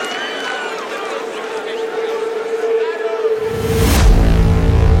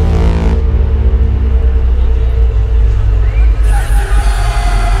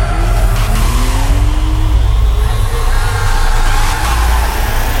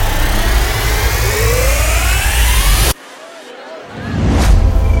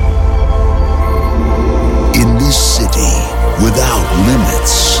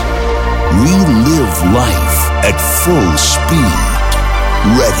full speed,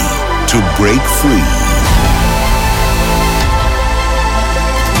 ready to break free.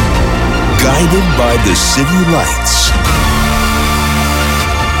 Guided by the city lights,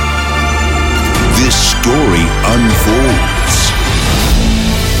 this story unfolds.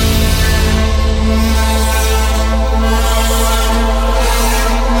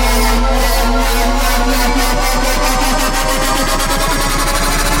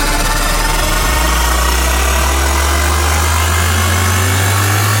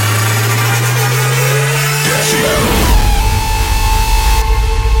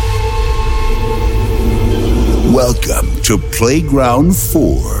 Welcome to Playground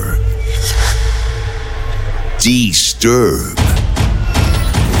 4. D-Sturb.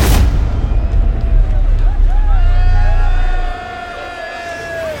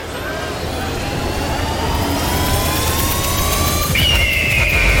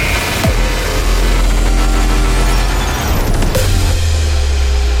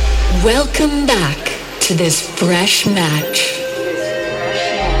 Welcome back to this fresh match.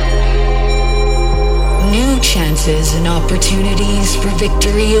 New chances and opportunities for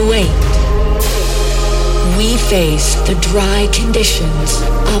victory await. We face the dry conditions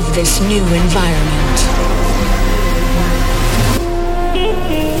of this new environment.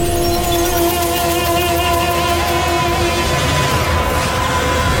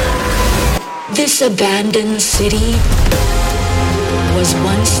 This abandoned city was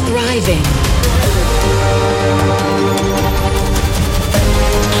once thriving.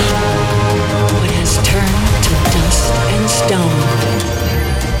 Turned to dust and stone.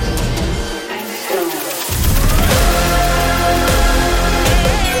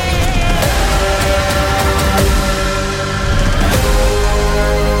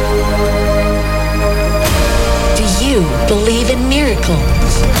 Do you believe in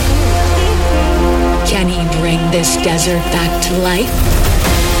miracles? Can he bring this desert back to life?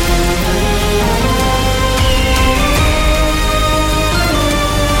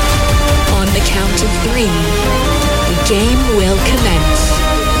 Count of 3, the game will commence.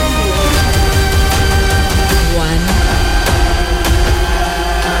 1,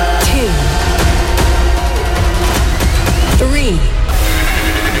 2, 3.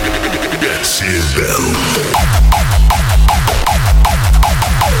 Decibel.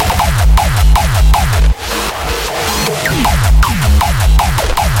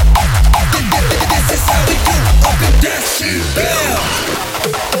 This is how we do up in Decibel.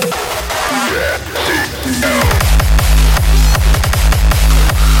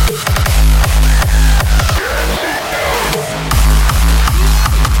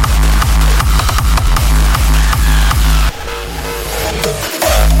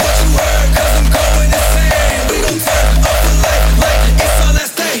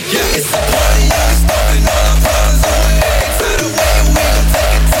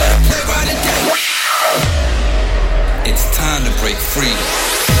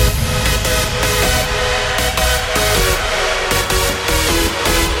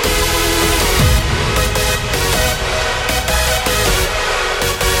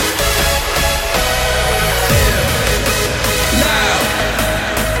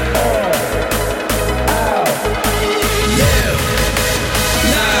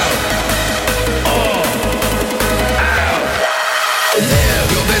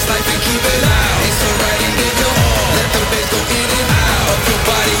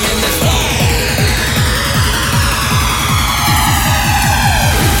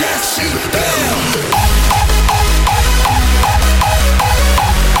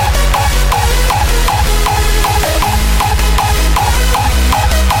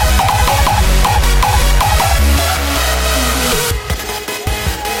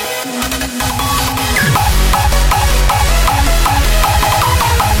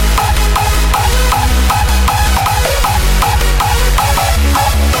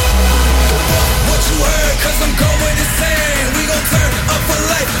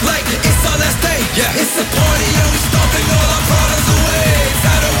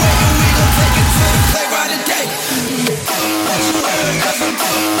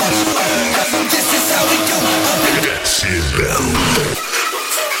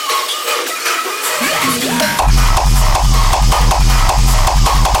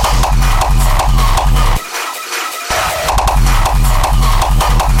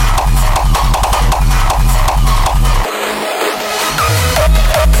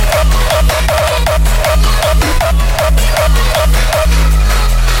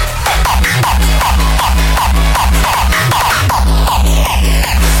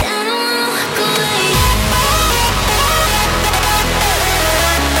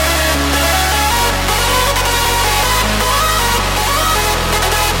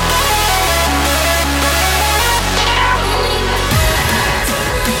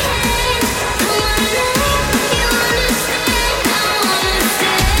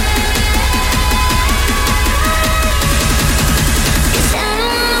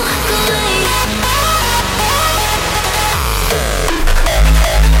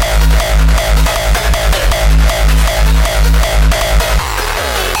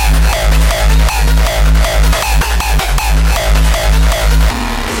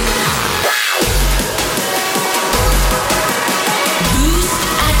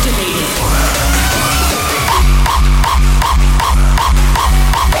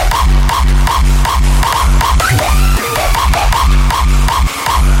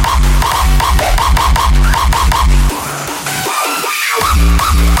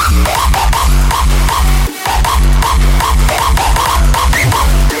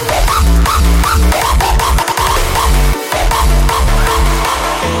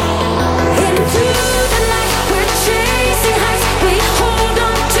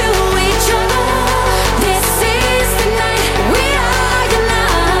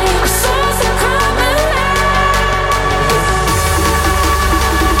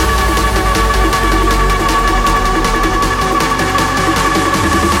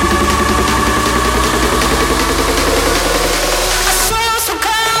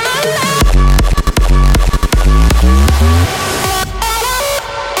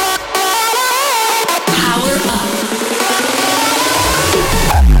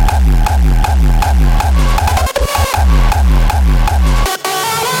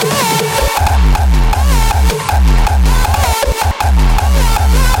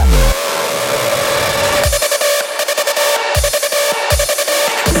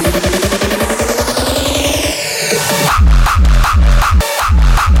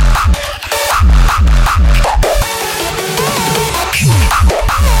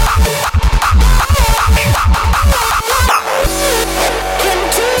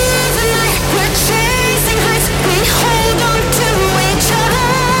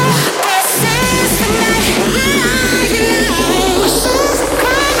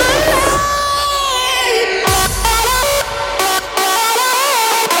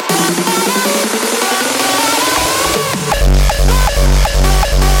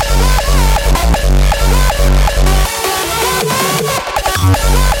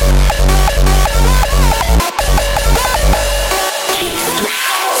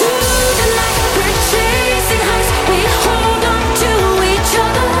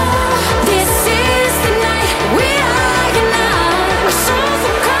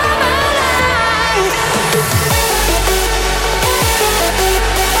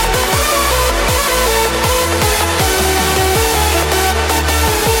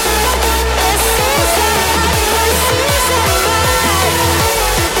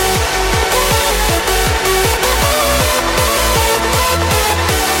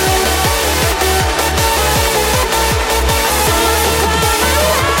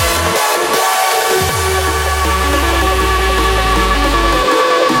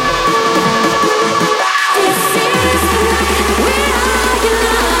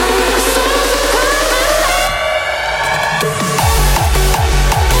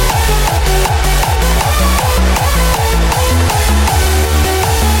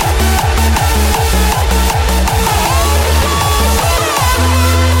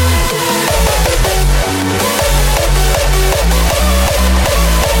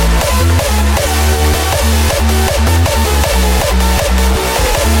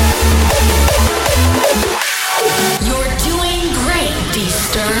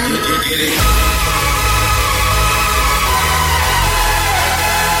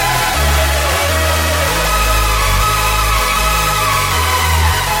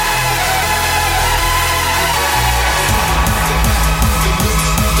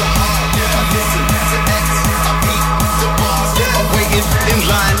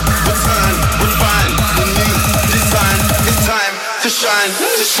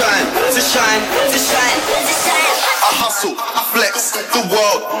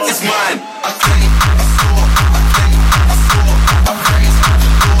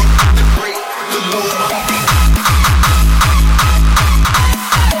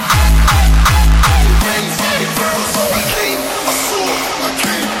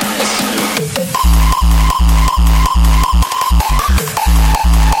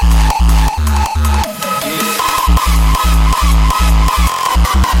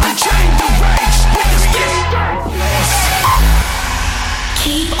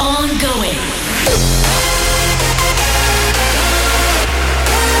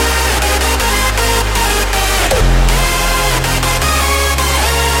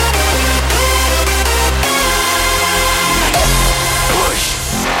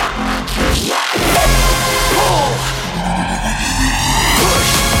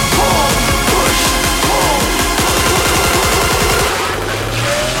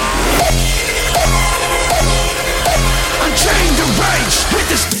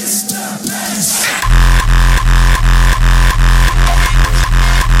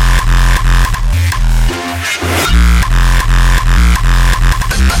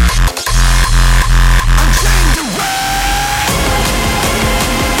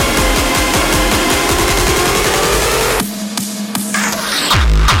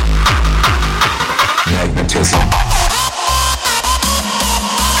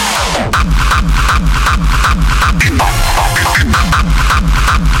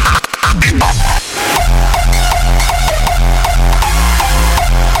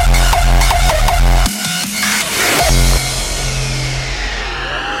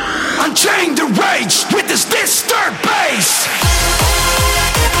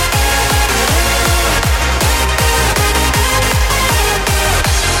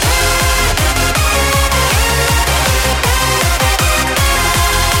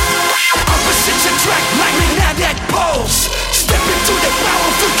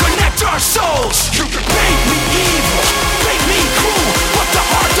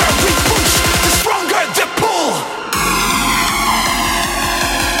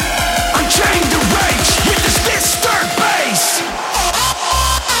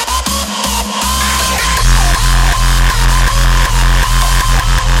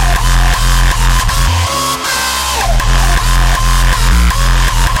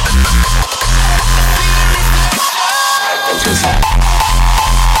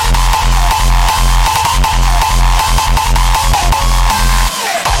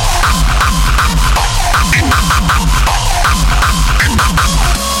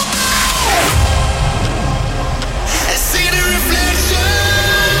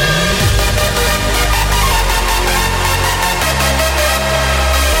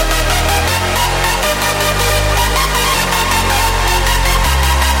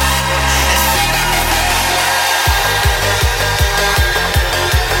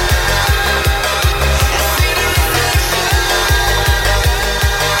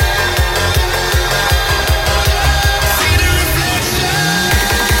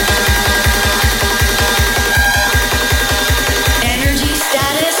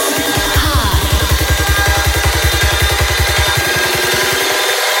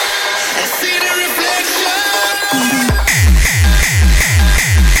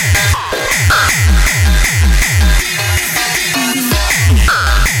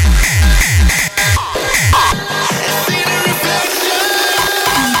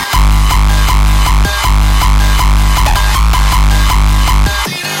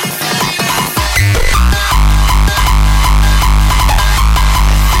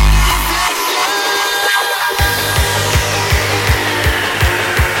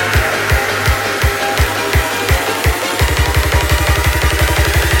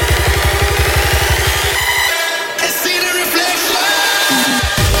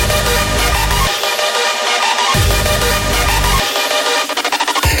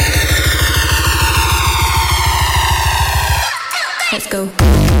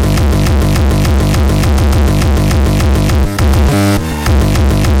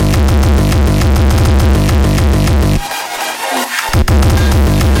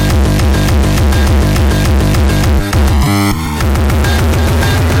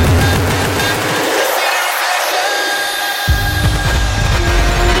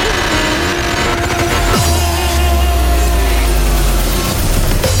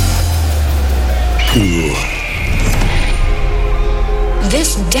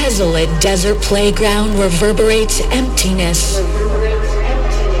 This desolate desert playground reverberates emptiness.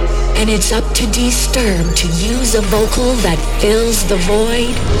 And it's up to D-Sturb to use a vocal that fills the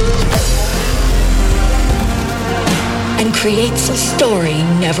void and creates a story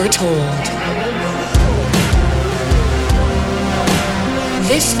never told.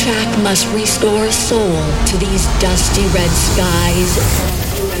 This track must restore soul to these dusty red skies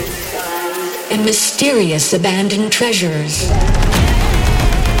and mysterious abandoned treasures.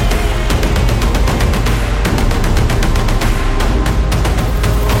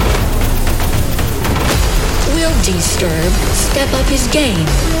 Will D-Sturb step up his game?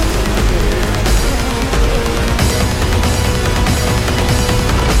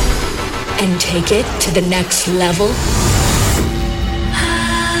 And take it to the next level?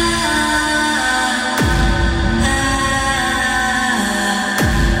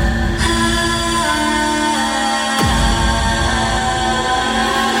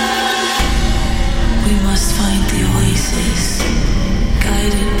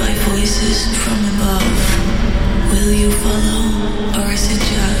 From above, will you follow, or is it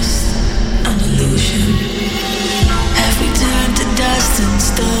just an illusion? Have we turned to dust and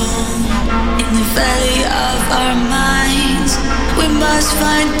stone in the valley of our minds? We must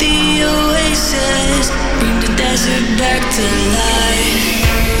find the oasis, bring the desert back to life.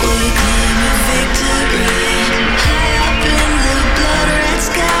 Will you claim your victory high up in the blood-red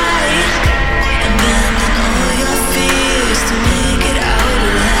sky? Abandon all your fears to make it out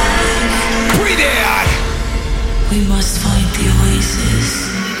alive. We must find the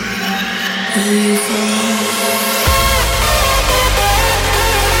oasis. Will you follow?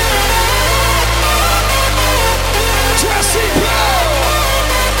 Decibel!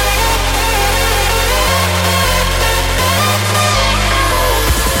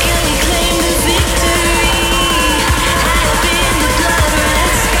 Can we claim the victory? High up in the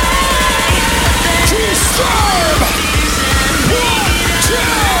blood-red sky. D-Sturb! 1, 2!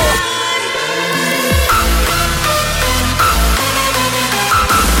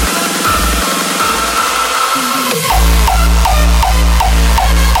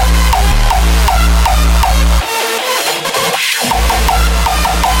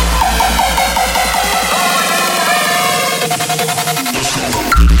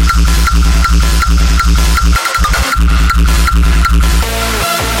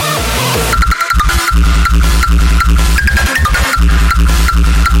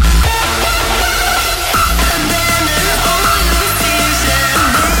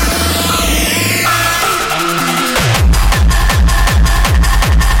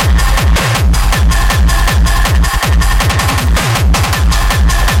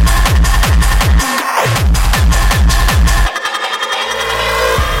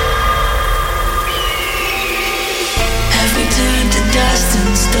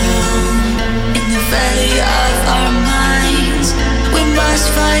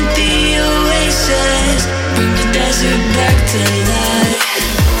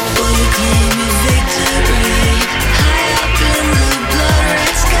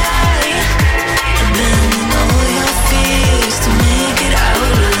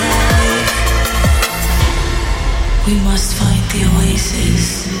 We must find the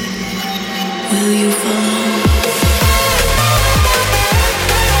oasis. Will you follow?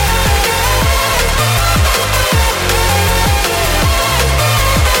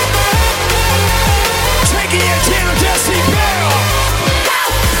 Taking it down, Decibel!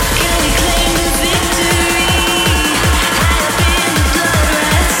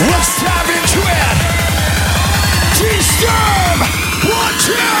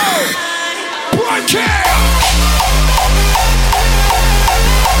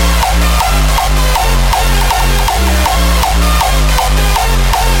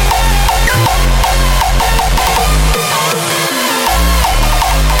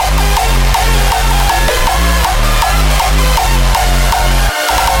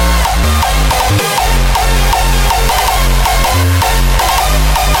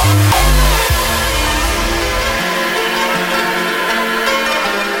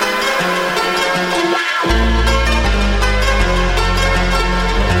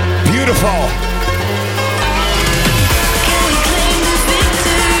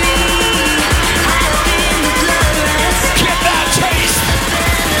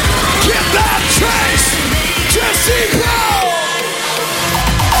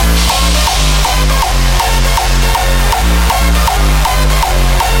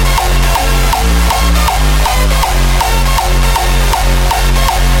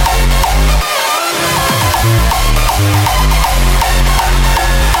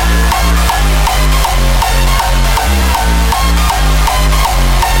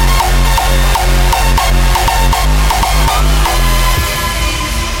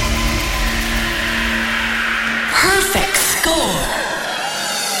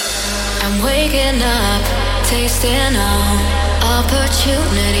 tasting all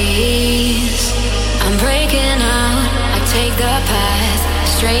opportunities. I'm breaking out, I take the path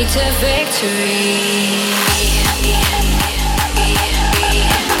straight to victory.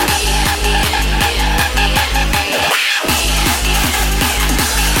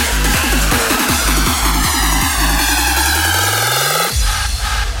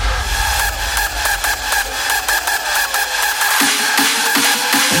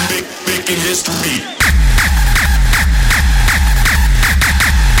 Making history.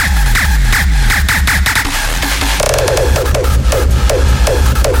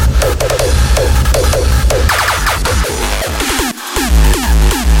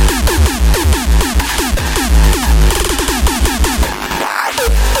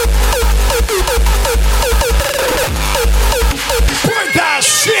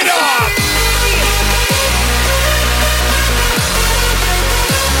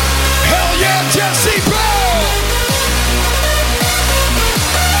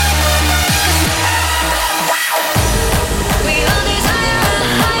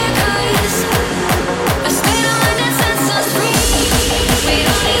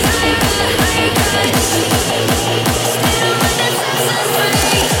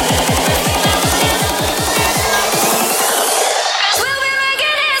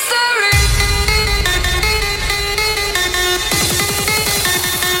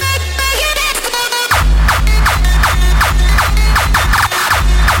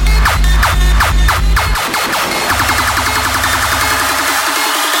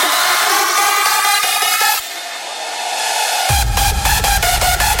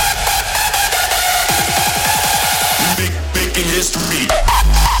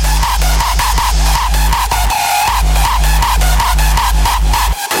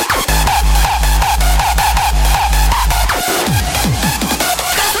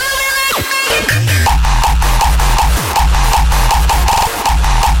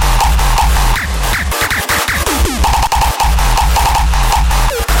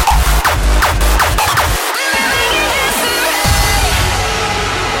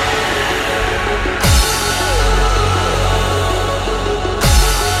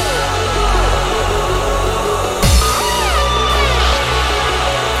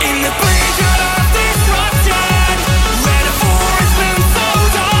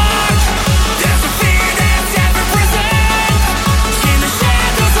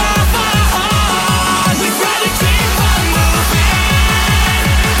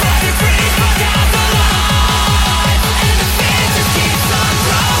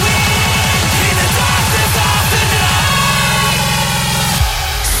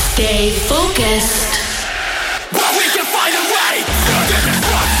 Stay focused. But we can find a way to the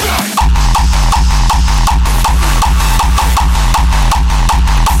destruction.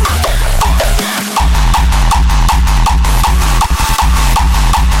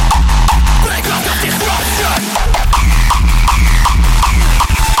 Break up the disruption.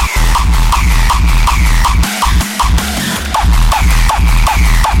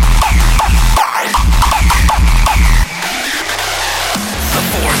 The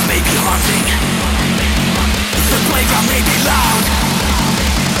force may be haunting. The playground may be loud.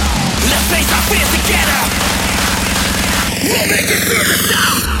 Let's face our fears together. We'll make it through the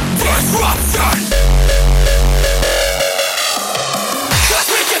sound. Disruption. 'Cause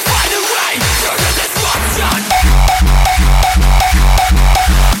we can find a way through the disruption.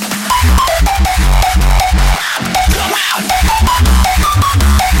 Come out.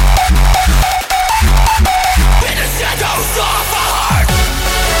 In the shadows of our heart.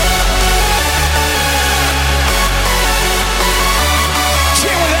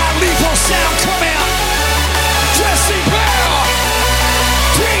 Sound come out. Decibel.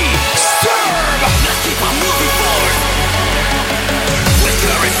 D-Sturb. Let's keep on moving forward. With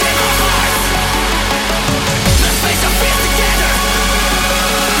courage in our hearts. Let's face our fears together.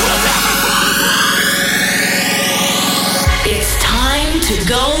 We'll never fall apart. It's time to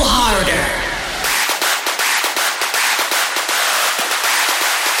go harder.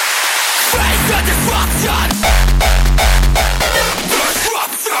 Face the disruption.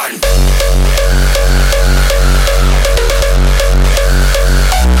 Disruption.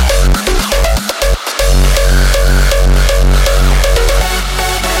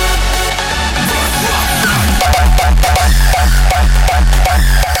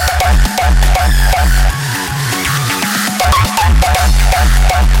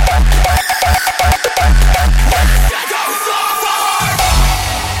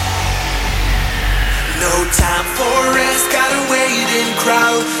 No time for rest, got a waiting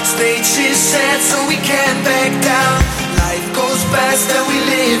crowd. Stage is set so we can't back down. Life goes fast and we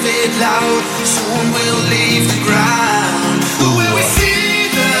live it loud. Soon we'll leave the ground. But when we see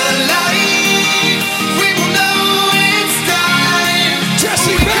the light, we will know it's time.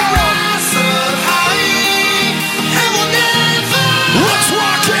 Jesse We can Barron. rise up high, and we'll never Let's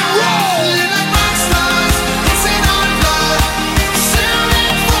rock and roll. live like rock stars. It's in our blood.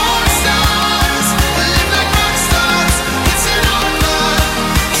 Sailing for the stars. Live like rock stars. It's in our blood.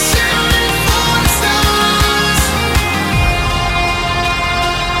 Sailing for the stars.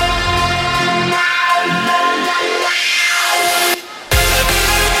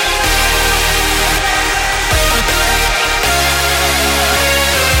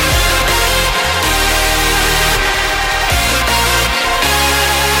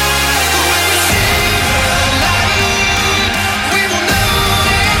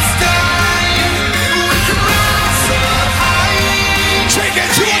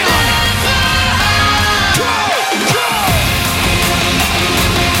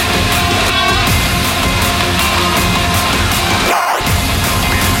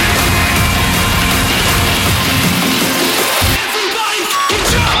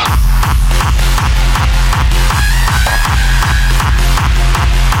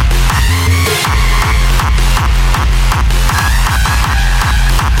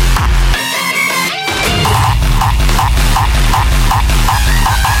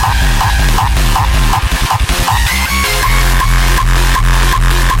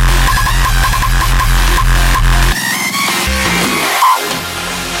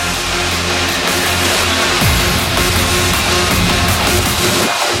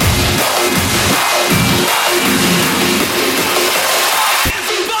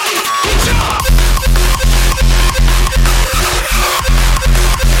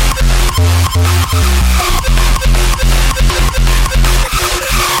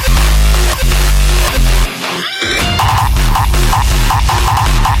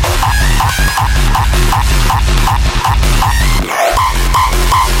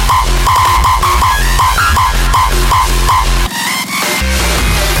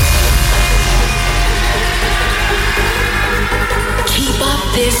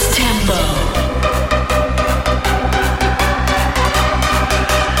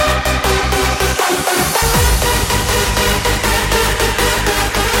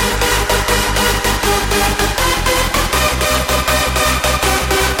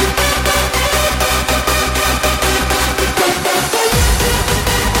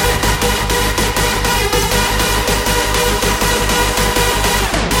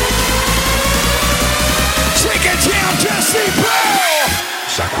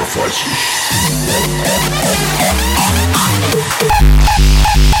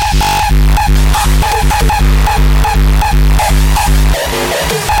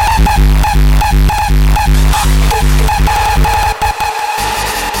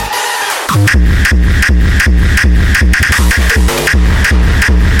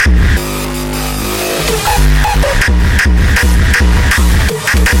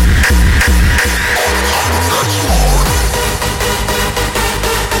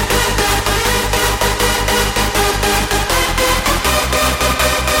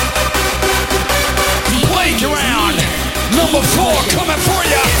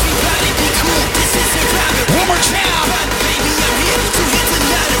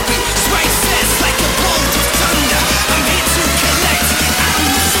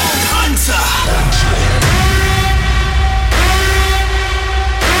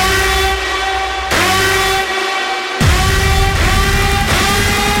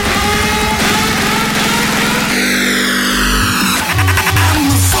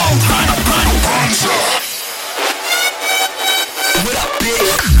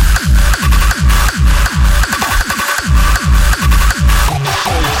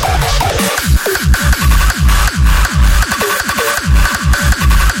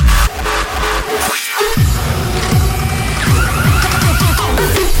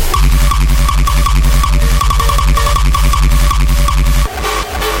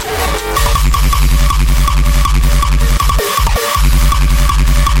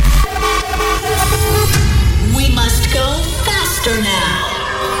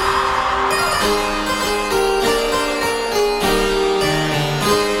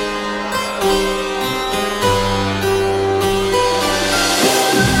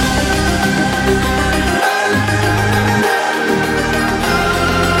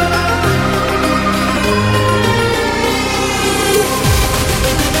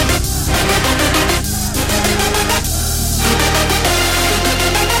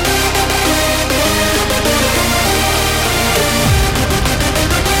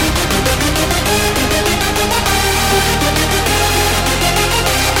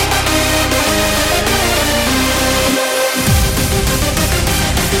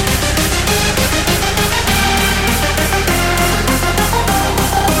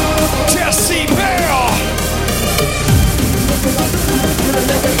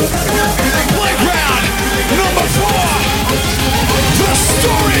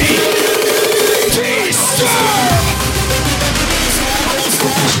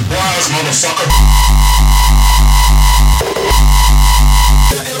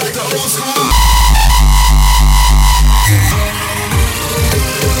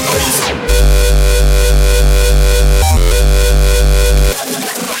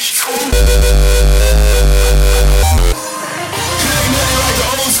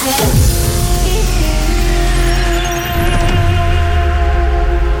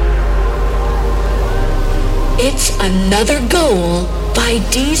 hits another goal by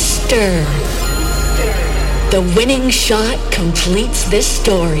D-Sturb. The winning shot completes this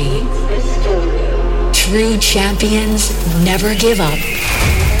story. True champions never give up.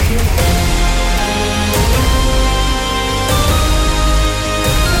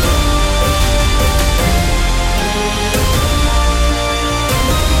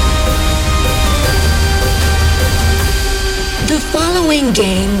 The following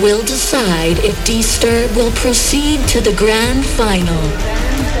game will decide if D-Sturb will proceed to the grand final.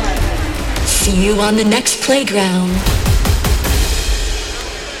 See you on the next playground.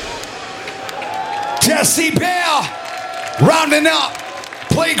 Decibel, rounding up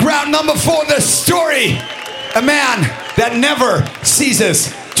playground number 4, the story. A man that never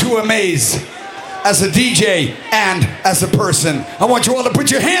ceases to amaze as a DJ and as a person. I want you all to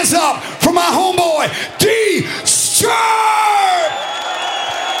put your hands up for my homeboy, D-Sturb!